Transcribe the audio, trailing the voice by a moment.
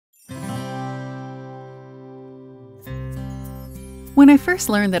When I first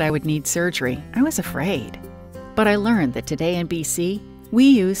learned that I would need surgery, I was afraid. But I learned that today in BC, we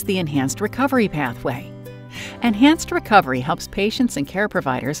use the Enhanced Recovery Pathway. Enhanced Recovery helps patients and care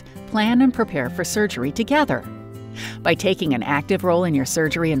providers plan and prepare for surgery together. By taking an active role in your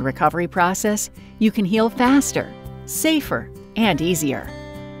surgery and recovery process, you can heal faster, safer, and easier.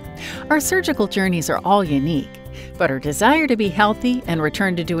 Our surgical journeys are all unique, but our desire to be healthy and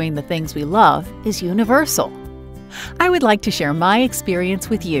return to doing the things we love is universal. I would like to share my experience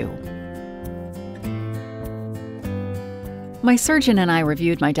with you. My surgeon and I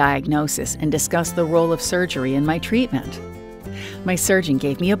reviewed my diagnosis and discussed the role of surgery in my treatment. My surgeon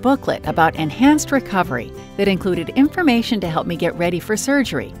gave me a booklet about enhanced recovery that included information to help me get ready for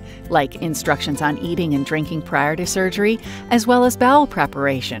surgery, like instructions on eating and drinking prior to surgery, as well as bowel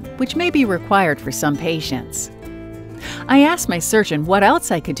preparation, which may be required for some patients. I asked my surgeon what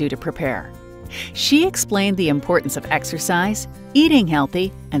else I could do to prepare. She explained the importance of exercise, eating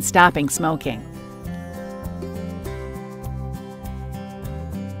healthy, and stopping smoking.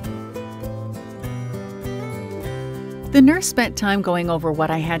 The nurse spent time going over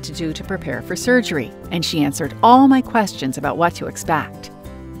what I had to do to prepare for surgery, and she answered all my questions about what to expect.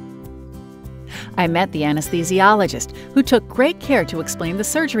 I met the anesthesiologist, who took great care to explain the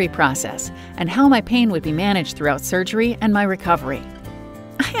surgery process and how my pain would be managed throughout surgery and my recovery.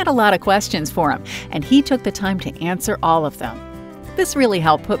 I had a lot of questions for him, and he took the time to answer all of them. This really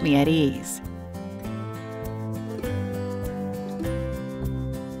helped put me at ease.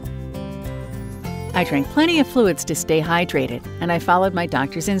 I drank plenty of fluids to stay hydrated, and I followed my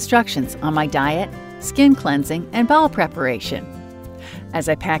doctor's instructions on my diet, skin cleansing, and bowel preparation. As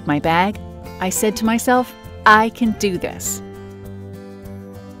I packed my bag, I said to myself, I can do this.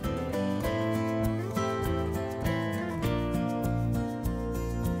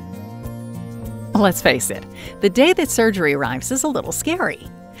 Let's face it, the day that surgery arrives is a little scary.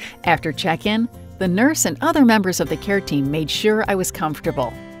 After check-in, the nurse and other members of the care team made sure I was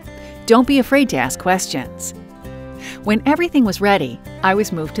comfortable. Don't be afraid to ask questions. When everything was ready, I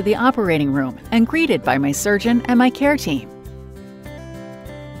was moved to the operating room and greeted by my surgeon and my care team.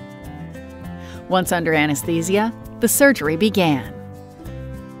 Once under anesthesia, the surgery began.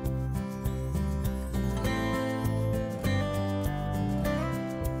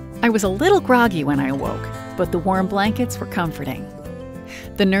 I was a little groggy when I awoke, but the warm blankets were comforting.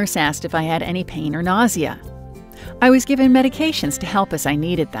 The nurse asked if I had any pain or nausea. I was given medications to help as I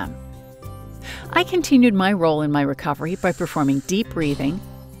needed them. I continued my role in my recovery by performing deep breathing,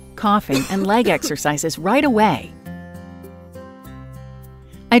 coughing, and leg exercises right away.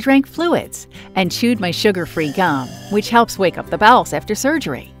 I drank fluids and chewed my sugar-free gum, which helps wake up the bowels after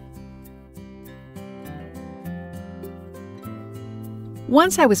surgery.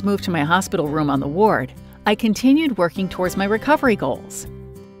 Once I was moved to my hospital room on the ward, I continued working towards my recovery goals.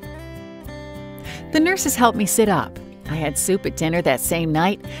 The nurses helped me sit up. I had soup at dinner that same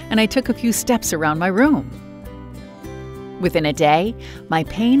night, and I took a few steps around my room. Within a day, my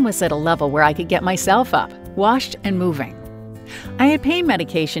pain was at a level where I could get myself up, washed, and moving. I had pain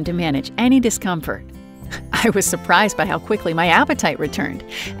medication to manage any discomfort. I was surprised by how quickly my appetite returned,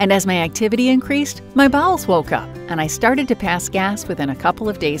 and as my activity increased, my bowels woke up, and I started to pass gas within a couple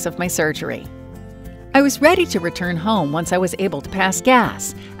of days of my surgery. I was ready to return home once I was able to pass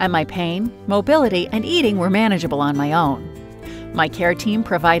gas, and my pain, mobility, and eating were manageable on my own. My care team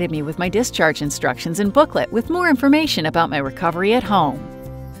provided me with my discharge instructions and booklet with more information about my recovery at home.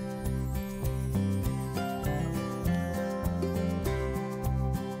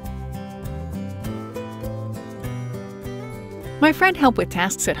 My friend helped with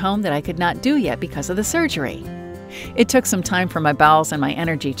tasks at home that I could not do yet because of the surgery. It took some time for my bowels and my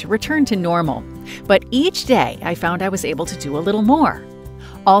energy to return to normal, but each day I found I was able to do a little more.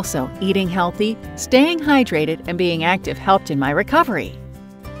 Also, eating healthy, staying hydrated, and being active helped in my recovery.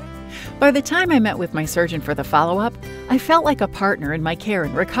 By the time I met with my surgeon for the follow-up, I felt like a partner in my care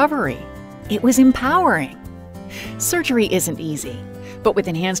and recovery. It was empowering. Surgery isn't easy, but with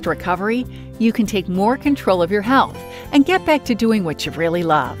enhanced recovery, you can take more control of your health and get back to doing what you really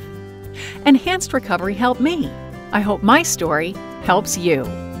love. Enhanced recovery helped me. I hope my story helps you.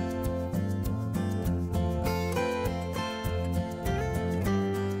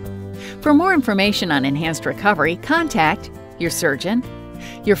 For more information on enhanced recovery, contact your surgeon,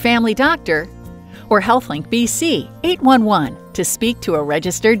 your family doctor, or HealthLink BC 811 to speak to a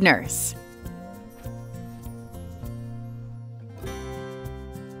registered nurse.